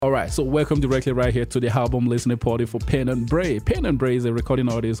All right, so welcome directly right here to the album listening party for Pen and Bray. Pen and Bray is a recording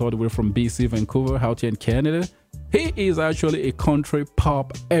artist all the way from BC, Vancouver, out here in Canada. He is actually a country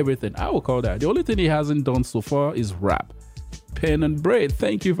pop everything. I will call that. The only thing he hasn't done so far is rap. Pen and Bray,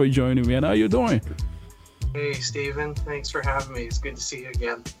 thank you for joining me. And how you doing? Hey, Steven. Thanks for having me. It's good to see you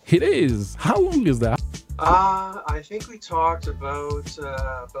again. It is. How long is that? I think we talked about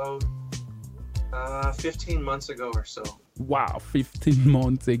 15 months ago or so. Wow, 15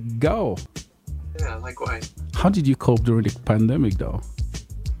 months ago. Yeah, likewise. How did you cope during the pandemic, though?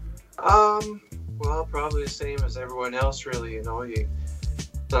 Well, probably the same as everyone else, really. You know,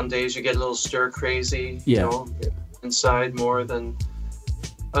 some days you get a little stir crazy. Yeah. You know, inside more than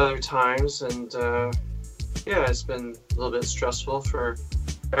other times, and yeah, it's been a little bit stressful for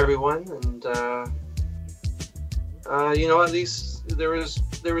everyone. And you know, at least there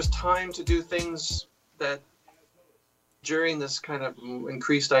was time to do things that during this kind of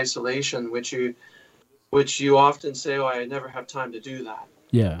increased isolation, which you often say, "Oh, I never have time to do that."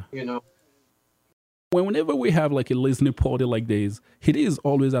 Yeah. You know. Whenever we have like a listening party like this, it is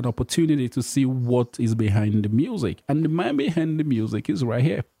always an opportunity to see what is behind the music. And the man behind the music is right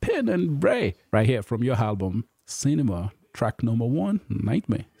here, Pen and Bray, right here from your album, Cinema, track number 1,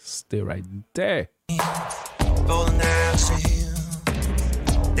 Nightmare. Stay right there. Falling down to you,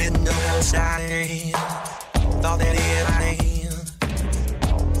 didn't know how to started. Thought that it I am,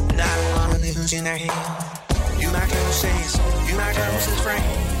 and I don't wanna lose in their hand. You my closest, you my closest friend.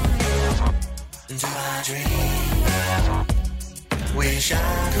 Into my dream, wish I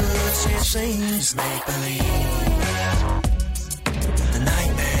could see things make believe. The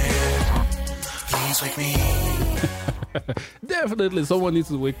nightmare, please wake me. Definitely, someone needs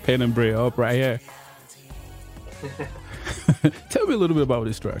to wake Pen and Bray up right here. Tell me a little bit about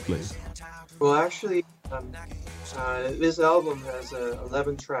this track, please. Well, actually, this album has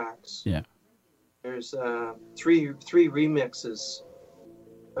 11 tracks. Yeah. There's three remixes.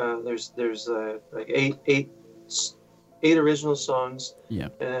 There's like eight original songs. Yeah.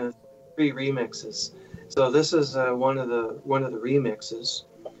 And 3 remixes. So this is one of the remixes,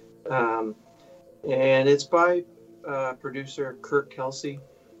 and it's by producer Kirk Kelsey,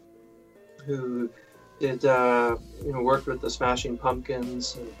 who did worked with the Smashing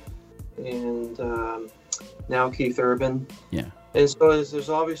Pumpkins and now Keith Urban. Yeah. And so there's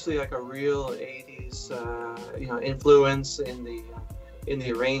obviously like a real 80s influence in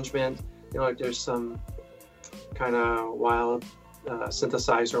the arrangement. You know, like there's some kind of wild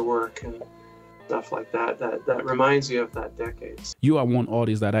synthesizer work and stuff like that reminds you of that decades. You are one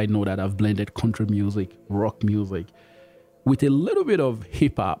artist that I know that have blended country music, rock music, with a little bit of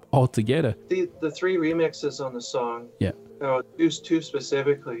hip hop altogether. The 3 remixes on the song. Yeah. Two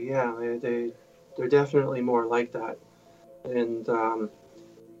specifically. Yeah, they're definitely more like that. And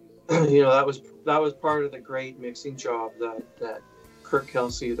you know, that was part of the great mixing job that Kirk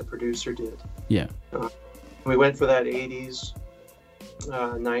Kelsey, the producer, did. Yeah. We went for that 80s,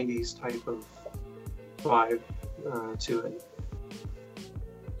 90s type of vibe to it.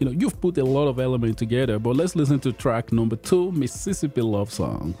 You know, you've put a lot of elements together, but let's listen to track number 2, Mississippi Love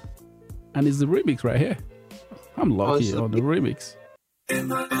Song. And it's the remix right here. I'm lucky on the remix.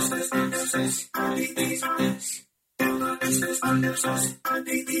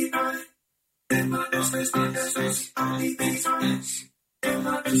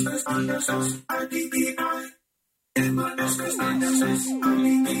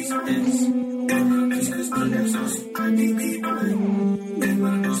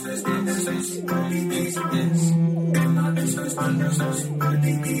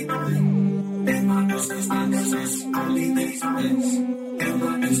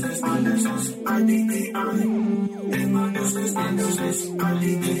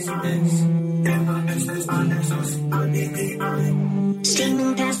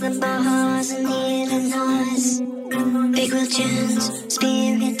 Steaming past the bars in Illinois, big wheel tunes,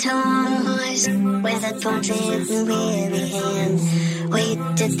 spin guitars, weathered portraits and weary hand,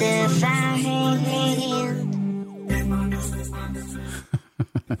 waited the fire hand.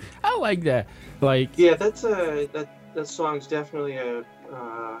 I like that. Like, yeah, that song's definitely a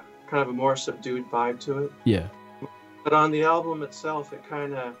kind of a more subdued vibe to it. Yeah. But on the album itself, it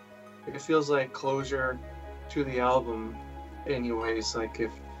feels like closure to the album. Anyways, so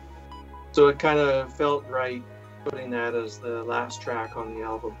it kind of felt right putting that as the last track on the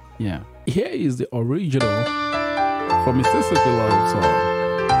album. Yeah. Here is the original for Mississippi Love Song.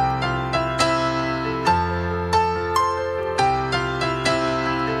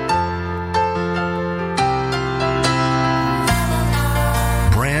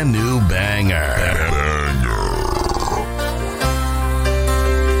 Brand new banger.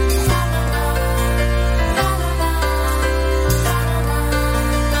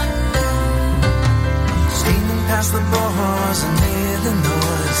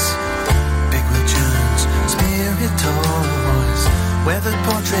 weathered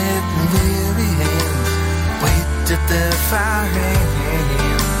portrait and weary hands waited their fire hand.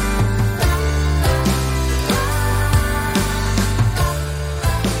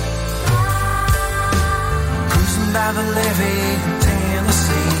 Cruising by the levee in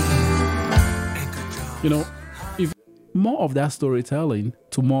Tennessee. You know, if more of that storytelling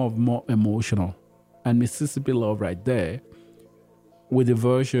to more emotional, and Mississippi Love right there, with the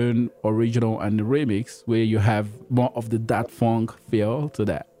version original and the remix, where you have more of the Dat Funk feel to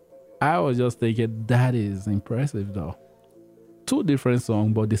that. I was just thinking that is impressive though. Two different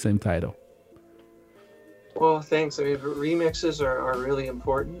songs but the same title. Well, thanks. I mean, remixes are really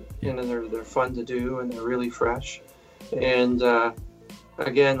important, and they're fun to do, and they're really fresh. And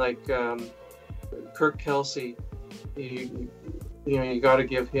again, like Kirk Kelsey, you got to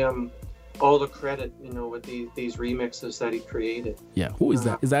give him all the credit, with these remixes that he created. Yeah, who is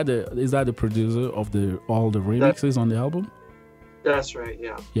that? Is that the producer of all the remixes on the album? That's right.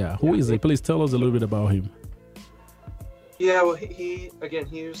 Yeah. Yeah. Who is he? Please tell us a little bit about him. Yeah. Well, he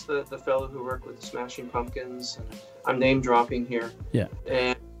was the fellow who worked with the Smashing Pumpkins. And I'm name dropping here. Yeah.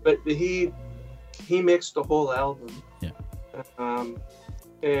 But he mixed the whole album. Yeah.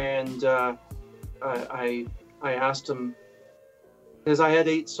 I asked him, because I had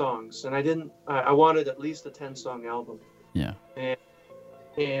 8 songs, and I wanted at least a 10-song album. Yeah.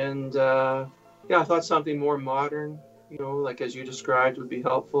 And I thought something more modern, like as you described, would be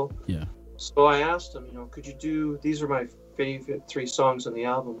helpful. Yeah. So I asked him, could you do, these are my favorite 3 songs on the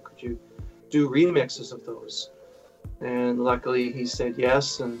album, could you do remixes of those? And luckily he said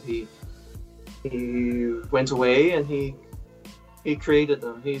yes, and he went away and he created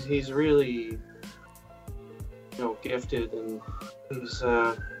them. He's really, gifted, and he's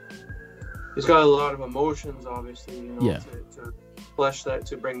got a lot of emotions, obviously, to flesh that,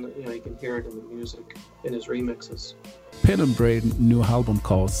 to bring you can hear it in the music, in his remixes. Pen and Brain new album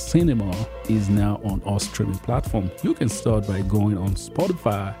called Cinema is now on all streaming platforms. You can start by going on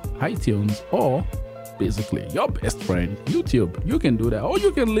Spotify, iTunes, or basically your best friend, YouTube. You can do that, or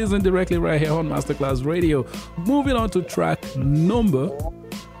you can listen directly right here on Masterclass Radio. Moving on to track number,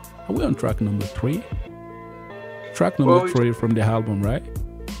 are we on track number 3? Track number 3 from the album, right?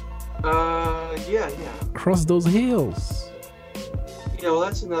 Yeah. Cross Those Hills.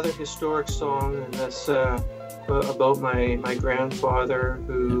 That's another historic song, and that's about my grandfather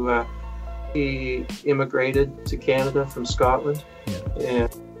who he immigrated to Canada from Scotland, and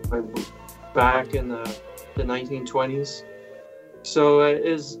back in the 1920s. So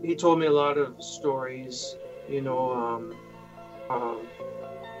he told me a lot of stories.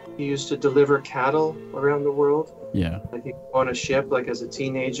 He used to deliver cattle around the world. Yeah. Like he'd go on a ship, like as a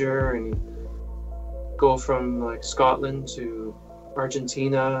teenager, and he'd go from like Scotland to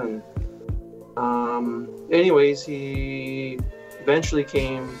Argentina, and anyways, he eventually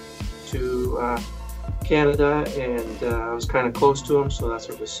came to Canada, and I was kind of close to him, so that's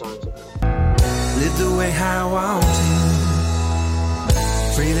what this song's about. Live the way I want to,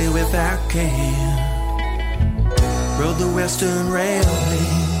 freely without care. Rode the Western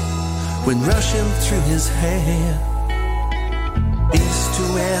Railway when rushing through his hair. East to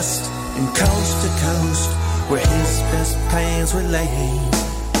west and coast to coast, where his best plans were laid.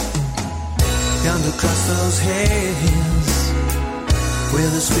 Yonder across those hills, where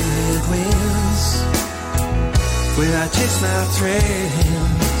the spirit winds, where I chase my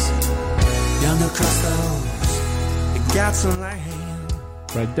thrills. Yonder across those, it got some land.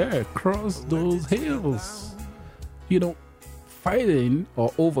 Right there, cross those hills. Fighting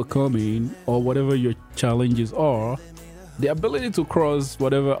or overcoming or whatever your challenges are, the ability to cross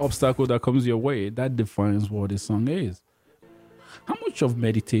whatever obstacle that comes your way, that defines what this song is. How much of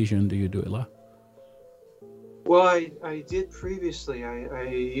meditation do you do, Ella? Well, I did previously. I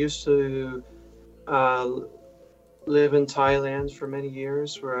used to live in Thailand for many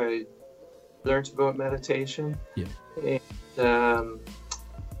years, where I learned about meditation. Yeah.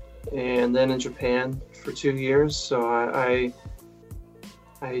 And then in Japan for 2 years. So I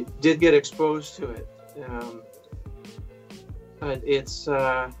did get exposed to it. But it's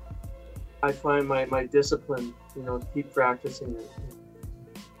I find my discipline, to keep practicing it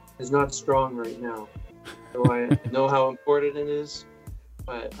is not strong right now. So I know how important it is,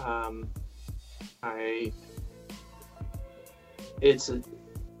 but it's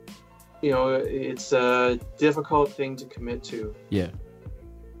a difficult thing to commit to. Yeah.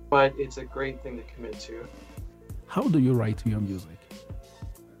 But it's a great thing to commit to. How do you write your music?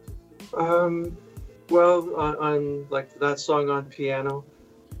 Well, on like that song on piano,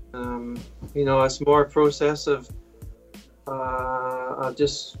 it's more a process of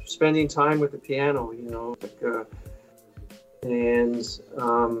just spending time with the piano. and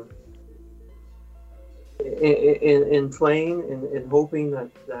in playing and hoping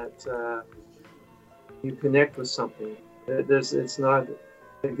that you connect with something. It's not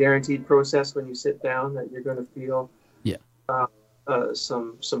a guaranteed process when you sit down that you're going to feel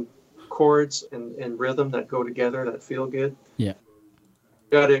some chords and rhythm that go together that feel good. Yeah.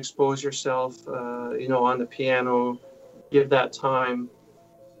 You got to expose yourself, on the piano, give that time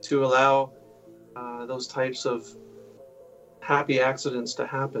to allow those types of happy accidents to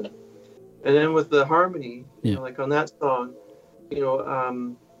happen. And then with the harmony, like on that song,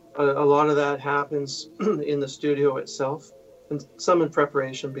 a lot of that happens in the studio itself, and some in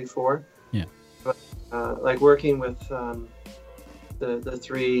preparation before. Yeah. But, like working with the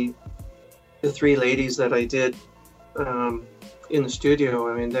three ladies that I did in the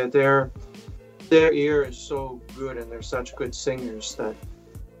studio. I mean, their ear is so good, and they're such good singers that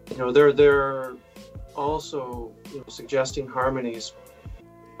they're also suggesting harmonies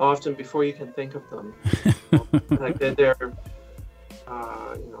often before you can think of them. Like they're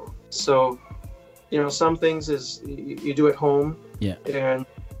so some things is you do at home, and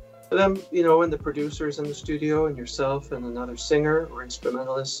then and the producers in the studio and yourself and another singer or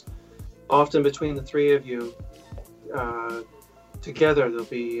instrumentalist, often between the three of you together there'll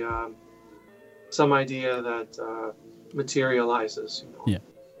be some idea that materializes.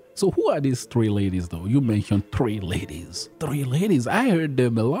 So who are these three ladies, though? You mentioned three ladies. Three ladies. I heard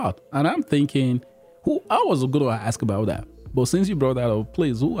them a lot. And I'm thinking, I was going to ask about that. But since you brought that up,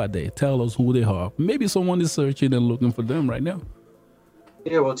 please, who are they? Tell us who they are. Maybe someone is searching and looking for them right now.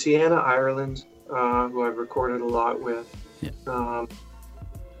 Yeah, well, Tiana Ireland, who I've recorded a lot with,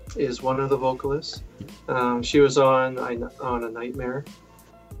 is one of the vocalists. She was on A Nightmare.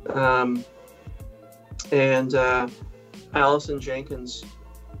 And Allison Jenkins,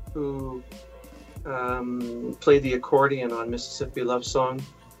 who played the accordion on Mississippi Love Song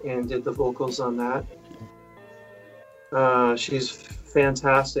and did the vocals on that. She's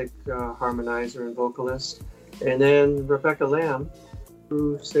fantastic harmonizer and vocalist. And then Rebecca Lamb,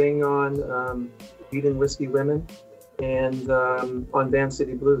 who sang on Weed and Whiskey Women and on Van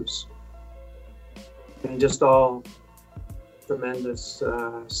City Blues. And just all tremendous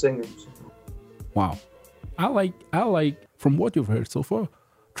singers. Wow. I like from what you've heard so far,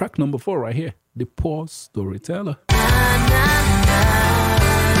 track number 4 right here, The Poor Storyteller. Met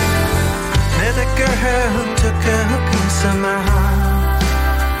a girl who took a piece of my heart.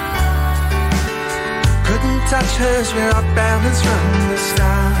 Couldn't touch hers, we're off balance from the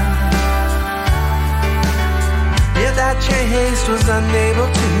start. Yet that chase was unable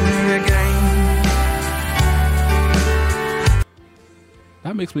to regain.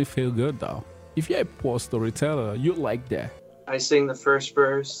 That makes me feel good, though. If you're a poor storyteller, you like that. I sing the first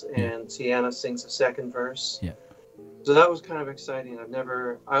verse and Tiana sings the second verse. Yeah. So that was kind of exciting.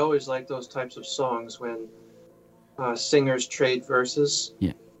 I always like those types of songs when singers trade verses.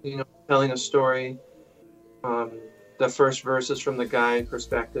 Yeah. Telling a story. The first verse is from the guy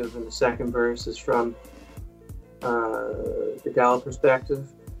perspective and the second verse is from the gal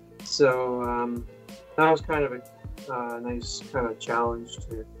perspective. So that was kind of a nice kind of challenge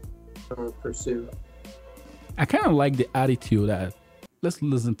to pursue. I kind of like the attitude that. Let's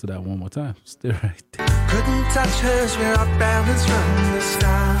listen to that one more time. Stay right there. Couldn't touch hers, we're off balance from the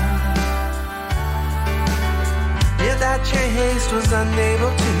start. Yeah, that chase was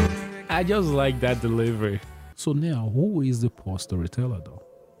unable to. I just like that delivery. So now, who is the poor storyteller, though?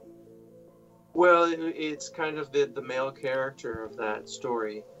 Well, it's kind of the male character of that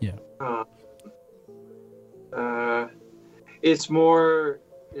story. Yeah. It's more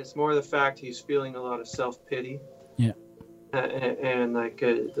the fact he's feeling a lot of self-pity. Yeah. And like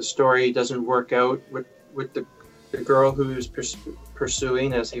the story doesn't work out with the girl who's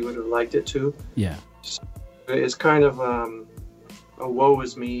pursuing as he would have liked it to. Yeah. So it's kind of a woe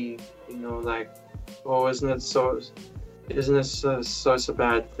is me, like, oh, isn't this such a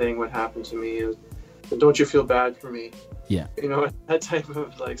bad thing what happened to me? Don't you feel bad for me? Yeah. That type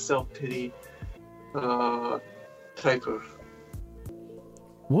of like self-pity type of.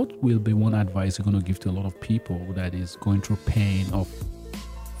 What will be one advice you're going to give to a lot of people that is going through pain of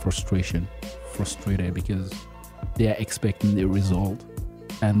frustrated because they are expecting the result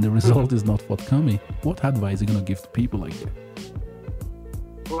and the result is not forthcoming? What advice are you going to give to people like that?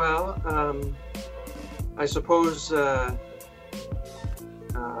 Well, I suppose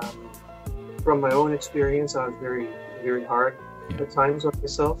from my own experience, I was very, very hard at times on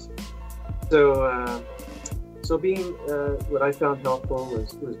myself. So being what I found helpful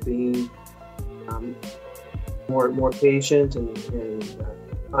was being more patient and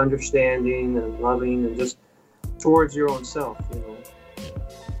understanding and loving and just towards your own self,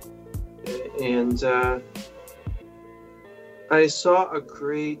 And I saw a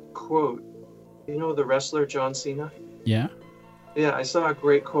great quote. You know the wrestler John Cena? Yeah. Yeah, I saw a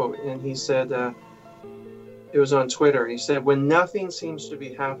great quote, and he said, it was on Twitter. He said, "When nothing seems to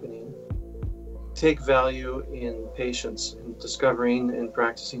be happening, take value in patience, in discovering and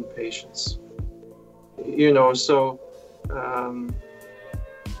practicing patience." So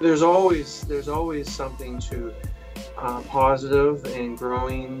there's always something to positive and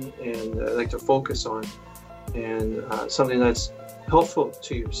growing and like to focus on, and something that's helpful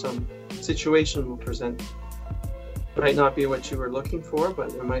to you. Some situation will present, might not be what you were looking for,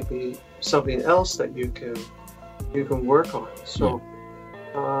 but there might be something else that you can work on. So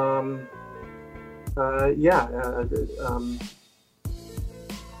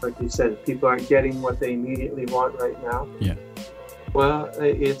like you said, people aren't getting what they immediately want right now. Yeah. Well,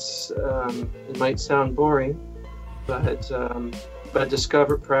 it might sound boring, but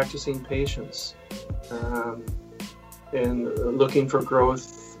discover practicing patience, and looking for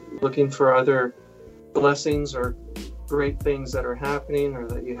growth, looking for other blessings or great things that are happening or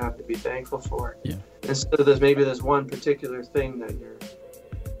that you have to be thankful for. Yeah. Instead of there's one particular thing that you're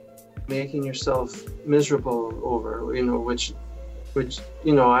making yourself miserable over, which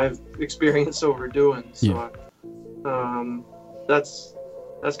I've experienced overdoing. So that's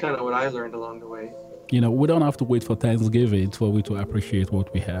kind of what I learned along the way. We don't have to wait for Thanksgiving for we to appreciate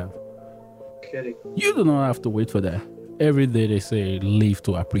what we have. Kidding. You do not have to wait for that. Every day they say, live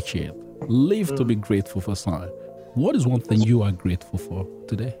to appreciate. Live to be grateful for something. What is one thing you are grateful for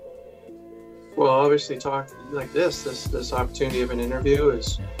today? Well, obviously, talk like this opportunity of an interview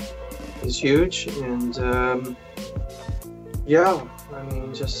is huge, and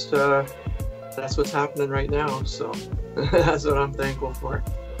just that's what's happening right now. So that's what I'm thankful for.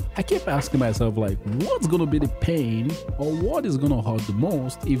 I keep asking myself, what's going to be the pain or what is going to hurt the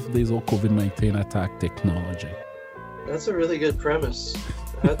most if there's a COVID-19 attack technology? That's a really good premise.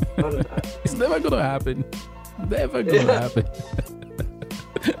 It's never going to happen. Never going to happen.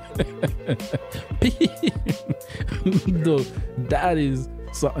 Though that is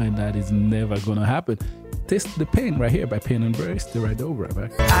something that is never going to happen. Taste the Pain right here by Pain and Bray. Stay right over, right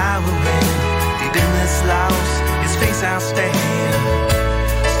back. I will win, deep in this loss, his face I'll stand.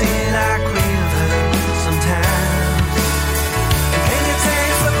 Still like river sometimes. And can you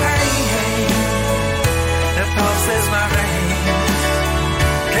taste the pain that pulses my veins?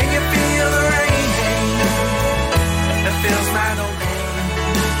 Can you feel the rain that fills my domain?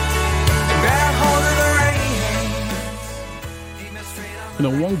 Grab hold of the reins. Keep me straight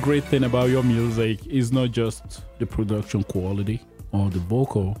on. One great thing about your music is not just the production quality or the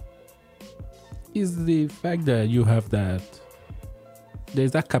vocal, is the fact that you have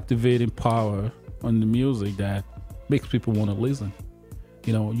there's that captivating power on the music that makes people want to listen.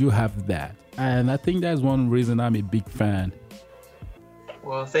 You have that. And I think that's one reason I'm a big fan.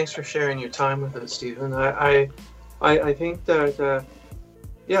 Well, thanks for sharing your time with us, Stephen. I think that,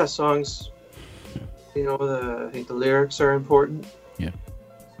 songs, I think the lyrics are important. Yeah.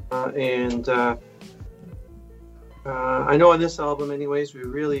 I know on this album anyways, we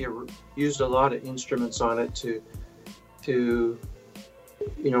really used a lot of instruments on it to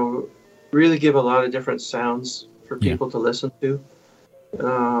really give a lot of different sounds for people to listen to.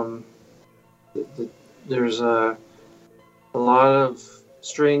 There's a lot of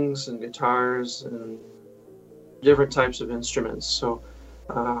strings and guitars and different types of instruments. So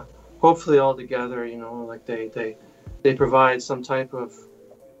hopefully all together, they provide some type of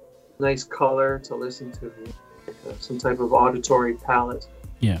nice color to listen to, some type of auditory palette.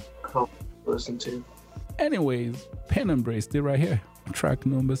 Yeah. To listen to. Anyways, Pain and Bray, stay right here. Track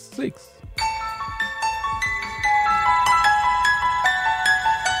number 6.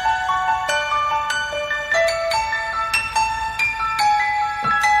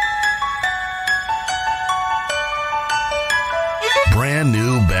 Brand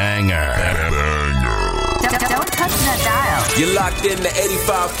new banger. Don't touch that dial. You're locked in to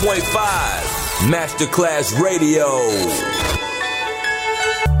 85.5 Masterclass Radio.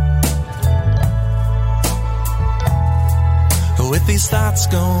 With these thoughts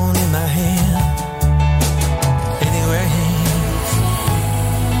going in my head, anywhere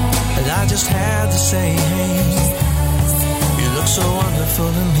and I just had to say, hey, you look so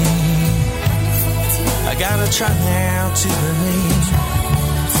wonderful to me. I gotta try now to believe.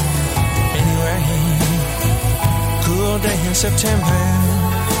 Anywhere cool day in September,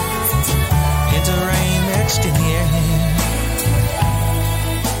 into rain next in the air.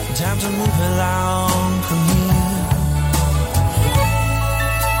 Time to move along from here.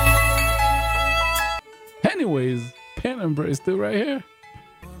 Anyways, and Bray is still right here.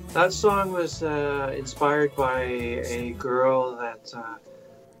 That song was inspired by a girl that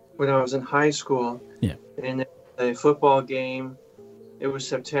when I was in high school. Yeah. In a football game, it was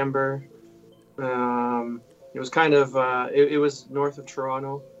September. It was kind of it was north of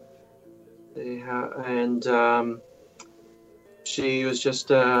Toronto. She was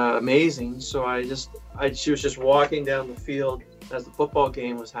just amazing. So she was just walking down the field as the football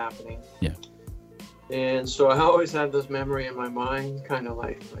game was happening. Yeah. And so I always had this memory in my mind, kind of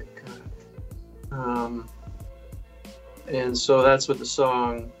and so that's what the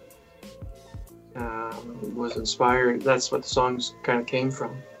song was inspired. That's what the songs kind of came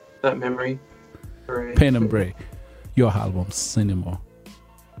from, that memory. Right. Pen and Bray, your album, Cinema.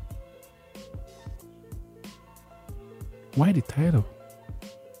 Why the title?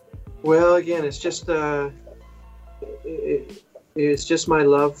 Well, again, it's just it's just my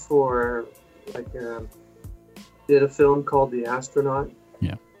love for did a film called The Astronaut.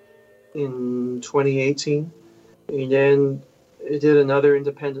 Yeah. In 2018, and then I did another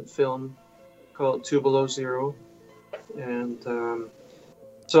independent film called Two Below Zero, and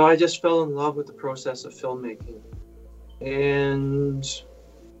so I just fell in love with the process of filmmaking, and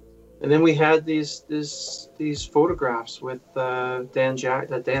then we had these photographs with that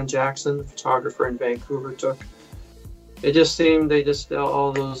Dan Jackson, the photographer in Vancouver, took. It just seemed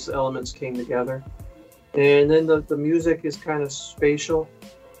all those elements came together, and then the music is kind of spatial,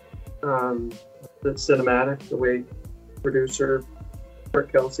 that's cinematic, the way producer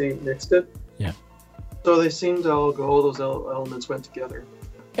Kirk Kelsey mixed it. Yeah. So they seemed to all those elements went together.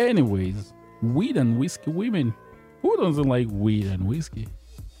 Anyways, weed and whiskey women. Who doesn't like weed and whiskey?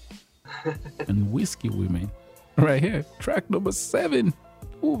 And whiskey women. Right here, track number 7.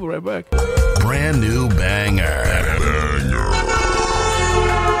 We'll be right back. Brand new banger.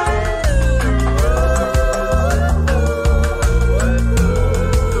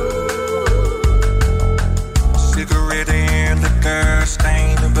 Cigarette and liquor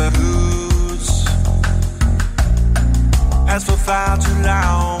stain the boots. As for far too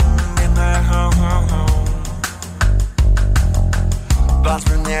long in the home. Lost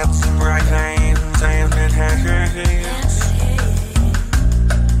brunettes and right hands and red hands.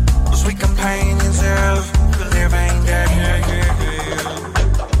 Sweet companions of the living dead.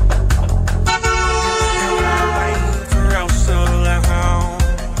 For us alone,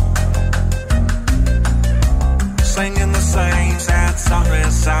 singing the same sad song.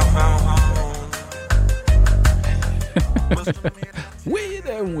 Weed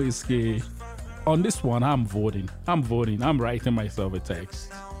and whiskey. On this one, I'm voting. I'm writing myself a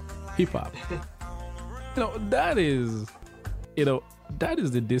text. Hip hop. That is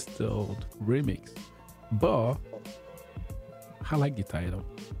the distilled remix. But I like the title.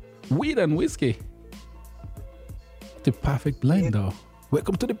 Weed and whiskey. The perfect blend, though.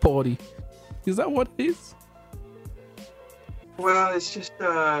 Welcome to the party. Is that what it is? Well, it's just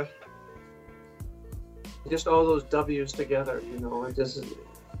all those W's together,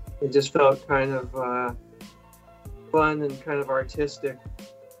 It just felt kind of fun and kind of artistic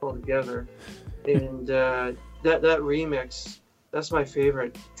all together. And that remix, that's my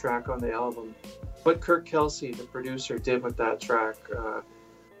favorite track on the album. What Kirk Kelsey, the producer, did with that track,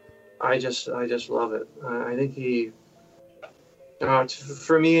 I just love it. I think he,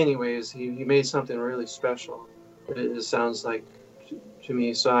 for me anyways, he made something really special. It sounds like to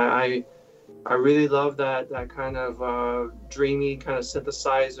me. So I really love that kind of dreamy kind of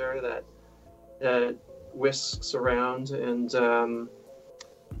synthesizer that whisks around, and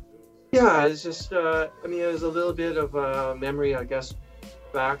it's just it was a little bit of a memory, I guess,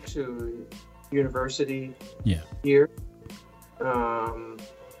 back to university year. Well,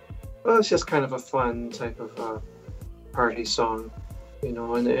 it's just kind of a fun type of party song, and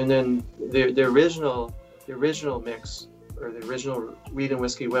then the original mix, or the original Weed and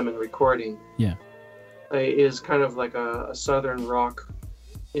Whiskey Women recording, is kind of like a southern rock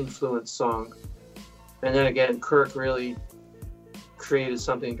influenced song. And then again, Kirk really created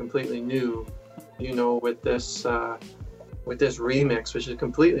something completely new, with this remix, which is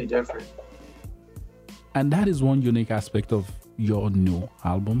completely different. And that is one unique aspect of your new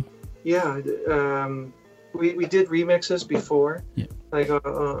album. Yeah, we did remixes before, like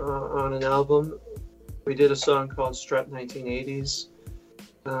on an album. We did a song called Strut 1980s.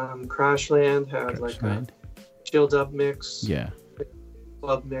 Crashland had like a chilled up mix.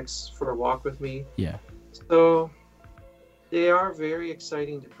 Club mix for Walk With Me. So they are very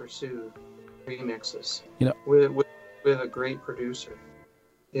exciting to pursue, remixes. With a great producer.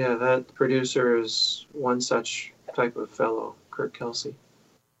 Yeah, that producer is one such type of fellow, Kirk Kelsey.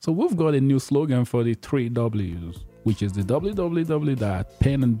 So we've got a new slogan for the 3 W's. which is the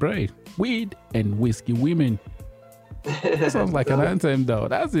www.penandbray, Weed and Whiskey Women. That sounds like an anthem, though.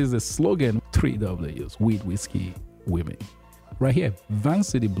 That is the slogan. 3 W's, Weed, Whiskey, Women. Right here, Van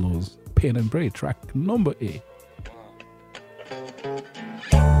City Blues, Pen and Bray, track number 8.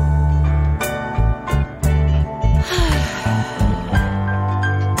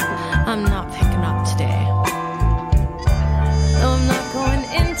 I'm not picking up today. No, I'm not going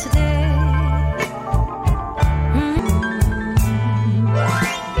in today.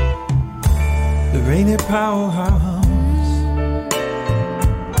 The rainy powerhouse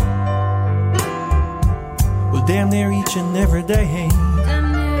was damn near each and every day.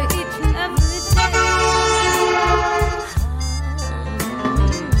 Damn near each and every day.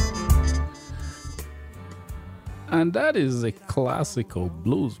 And that is a classical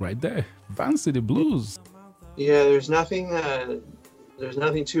blues right there. Van City Blues. Yeah, there's nothing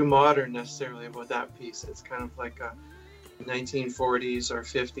too modern necessarily about that piece. It's kind of like a 1940s or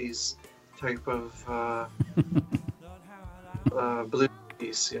 50s type of blues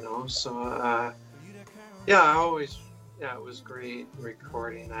piece, you know. So it was great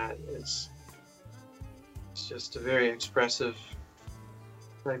recording that. It's just a very expressive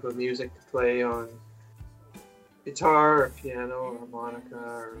type of music to play on guitar or piano or harmonica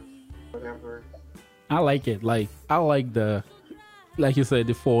or whatever. I like it. Like you said,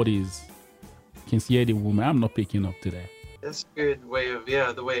 the 40s. You can hear the woman. I'm not picking up to that. That's a good way of,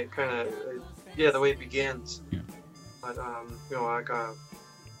 the way it kind of, the way it begins. Yeah. But,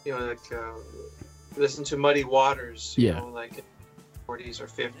 listen to Muddy Waters, you know, like in the 40s or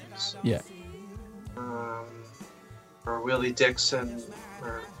 50s. Yeah. Or Willie Dixon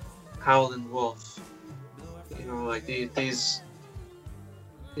or Howlin' Wolf. You know, like these,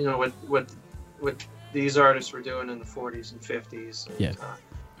 you know, what these artists were doing in the 40s and 50s. And, yeah.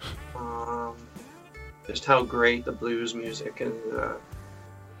 Just how great the blues music and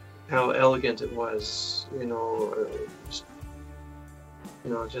how elegant it was,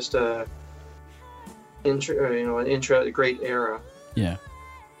 just a great era. Yeah.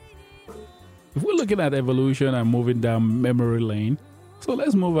 If we're looking at evolution and moving down memory lane, so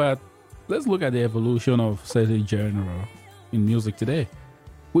let's look at the evolution of certain genre in music today.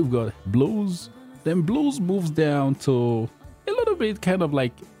 We've got blues, then blues moves down to a little bit kind of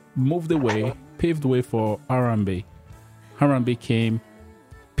like paved way for R&B. R&B came,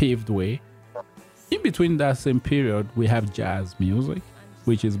 paved way. In between that same period, we have jazz music,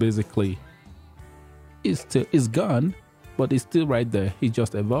 which is basically, it's gone, but it's still right there. It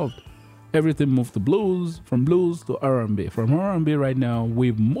just evolved. Everything moved to blues, from blues to R&B. From R&B right now,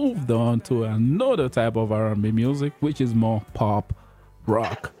 we've moved on to another type of R&B music, which is more pop,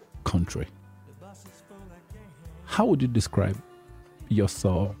 rock, country. How would you describe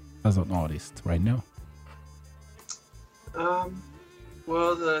yourself as an artist right now?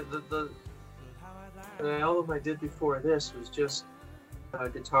 Well, the album I did before this was just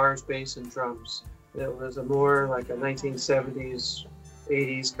guitars, bass, and drums. It was a more like a 1970s,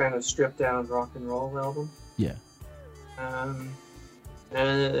 80s kind of stripped down rock and roll album. Yeah. And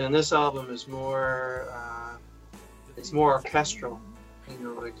this album is more, it's more orchestral. You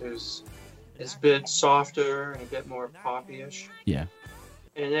know, like it's a bit softer and a bit more poppy-ish. Yeah.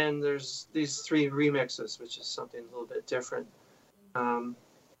 And then there's these 3 remixes, which is something a little bit different.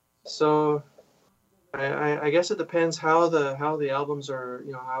 So I guess it depends how the albums are,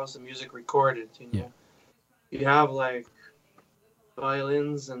 how's the music recorded. Yeah. You have like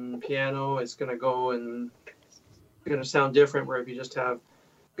violins and piano, it's going to sound different, where if you just have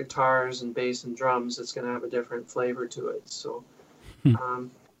guitars and bass and drums, it's going to have a different flavor to it. So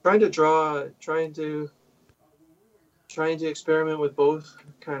trying to experiment with both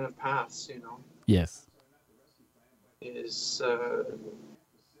kind of paths, Yes. Is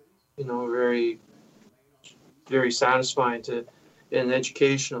very, very satisfying and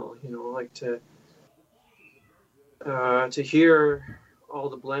educational, like to hear all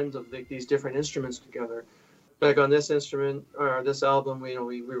the blend of these different instruments together. Like on this instrument or this album, we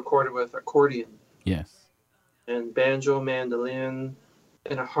recorded with accordion. Yes. And banjo, mandolin,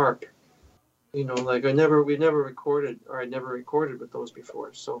 and a harp. Like I'd never recorded with those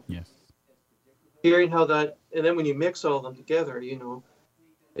before. So yes. Hearing how that, and then when you mix all of them together,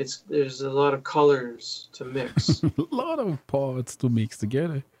 there's a lot of colors to mix. A lot of parts to mix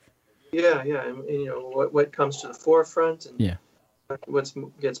together. Yeah, and what comes to the forefront and what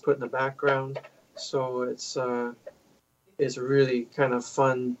gets put in the background. So it's a really kind of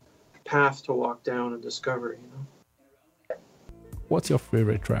fun path to walk down and discover. What's your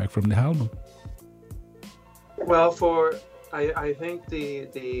favorite track from the album? Well, I think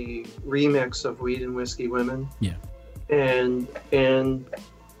the remix of Weed and Whiskey Women. Yeah. and and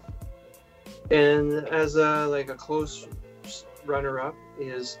and as a close runner-up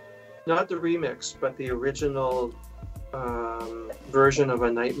is not the remix, but the original version of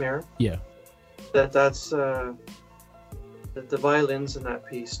A Nightmare. Yeah. That's the violins in that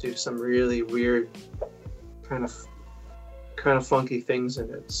piece do some really weird kind of funky things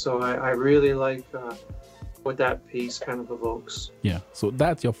in it. So I really like what that piece kind of evokes. Yeah. So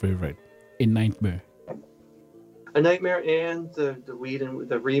that's your favorite, A Nightmare. A Nightmare and the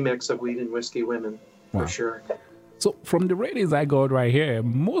remix of Weed and Whiskey Women, for sure. So from the ratings I got right here,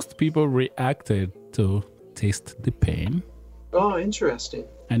 most people reacted to Taste the Pain. Oh, interesting.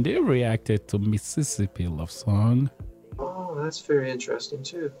 And they reacted to Mississippi Love Song. Oh, that's very interesting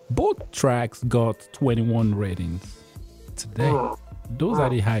too. Both tracks got 21 ratings today. Oh, Those are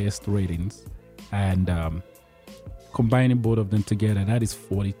the highest ratings. And combining both of them together, that is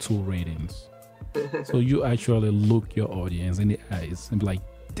 42 ratings. So you actually look your audience in the eyes and be like,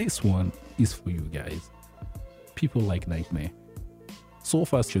 this one is for you guys. People like Nightmare. So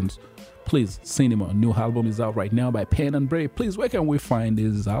fast tunes. Please, Cinema, new album is out right now by Pen and Bray. Please, where can we find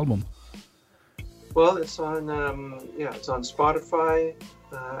this album? Well, it's on it's on Spotify,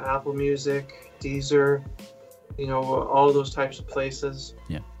 Apple Music, Deezer, all those types of places.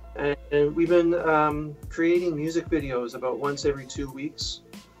 Yeah. And we've been creating music videos about once every 2 weeks.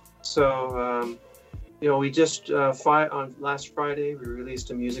 So we just on last Friday we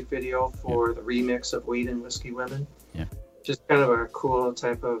released a music video for the remix of Weed and Whiskey Women. Yeah. Just kind of a cool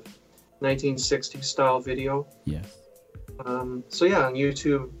type of 1960s style video. Yes. So yeah, on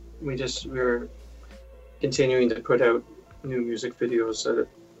YouTube we're continuing to put out new music videos at a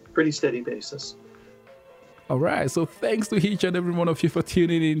pretty steady basis. All right, so thanks to each and every one of you for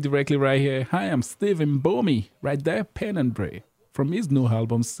tuning in directly right here. Hi, I'm Stephen Bomi, right there, Pen and Bray. From his new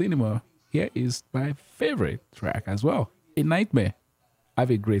album, Cinema, here is my favorite track as well, A Nightmare. Have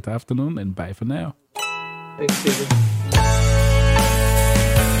a great afternoon and bye for now. Thanks, Stephen.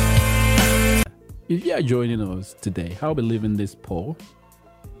 If you are joining us today, I'll be leaving this poll.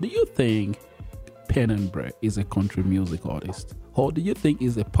 Do you think Pen and Bray is a country music artist? Or do you think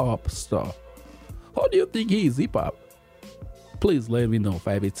he's a pop star? Or do you think he is hip-hop? Please let me know.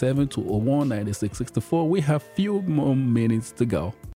 587-201-9664. We have few more minutes to go.